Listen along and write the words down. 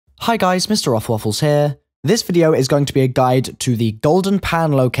Hi guys, MrRoflWaffles here. This video is going to be a guide to the golden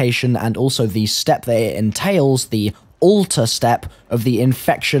pan location and also the step that it entails, the altar step of the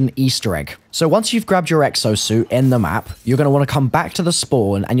infection Easter egg. So once you've grabbed your exosuit in the map, you're going to want to come back to the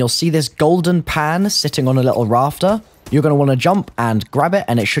spawn and you'll see this golden pan sitting on a little rafter. You're going to want to jump and grab it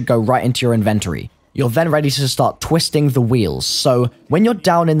and it should go right into your inventory. You're then ready to start twisting the wheels. So when you're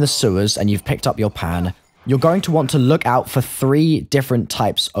down in the sewers and you've picked up your pan, you're going to want to look out for 3 different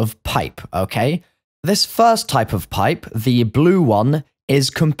types of pipe, okay? This first type of pipe, the blue one, is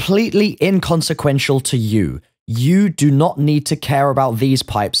completely inconsequential to you. You do not need to care about these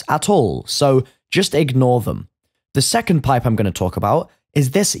pipes at all, so just ignore them. The second pipe I'm going to talk about is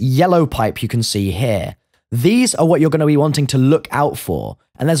this yellow pipe you can see here. These are what you're going to be wanting to look out for,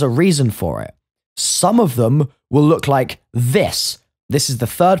 and there's a reason for it. Some of them will look like this. This is the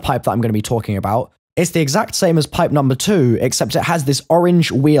third pipe that I'm going to be talking about. It's the exact same as pipe number 2, except it has this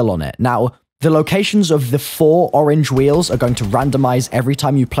orange wheel on it. Now, the locations of the 4 orange wheels are going to randomize every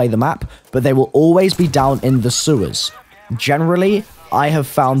time you play the map, but they will always be down in the sewers. Generally, I have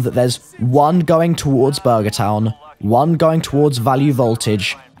found that there's 1 going towards Burger Town, 1 going towards Value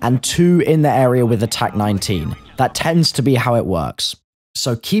Voltage, and 2 in the area with Attack 19. That tends to be how it works.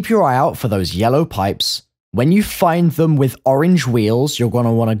 So keep your eye out for those yellow pipes. When you find them with orange wheels, you're going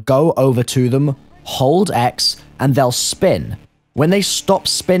to want to go over to them, hold X, and they'll spin. When they stop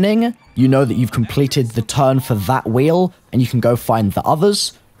spinning, you know that you've completed the turn for that wheel, and you can go find the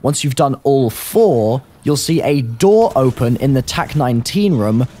others. Once you've done all 4, you'll see a door open in the TAC 19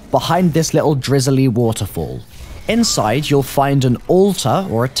 room behind this little drizzly waterfall. Inside, you'll find an altar,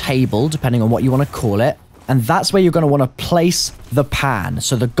 or a table, depending on what you want to call it, and that's where you're going to want to place the pan.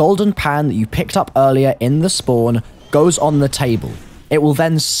 So the golden pan that you picked up earlier in the spawn goes on the table. It will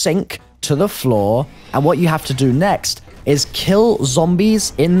then sink to the floor, and what you have to do next is kill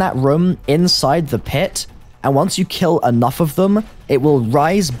zombies in that room inside the pit, and once you kill enough of them, it will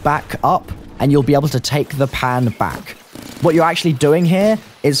rise back up and you'll be able to take the pan back. What you're actually doing here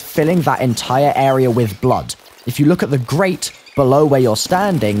is filling that entire area with blood. If you look at the grate below where you're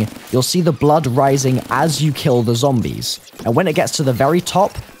standing, you'll see the blood rising as you kill the zombies, and when it gets to the very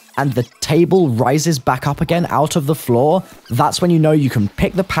top and the table rises back up again out of the floor, that's when you know you can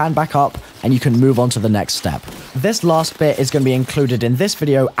pick the pan back up and you can move on to the next step. This last bit is going to be included in this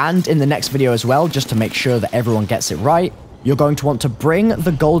video and in the next video as well, just to make sure that everyone gets it right. You're going to want to bring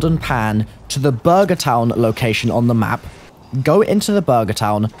the golden pan to the Burger Town location on the map, go into the Burger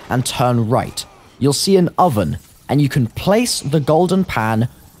Town and turn right. You'll see an oven, and you can place the golden pan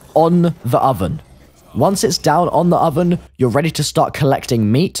on the oven. Once it's down on the oven, you're ready to start collecting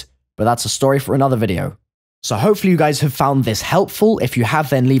meat, but that's a story for another video. So hopefully you guys have found this helpful. If you have,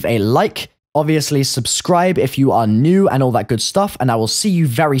 then leave a like. Obviously, subscribe if you are new and all that good stuff, and I will see you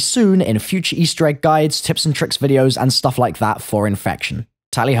very soon in future Easter egg guides, tips and tricks videos, and stuff like that for Infection.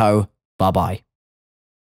 Tally ho, bye-bye.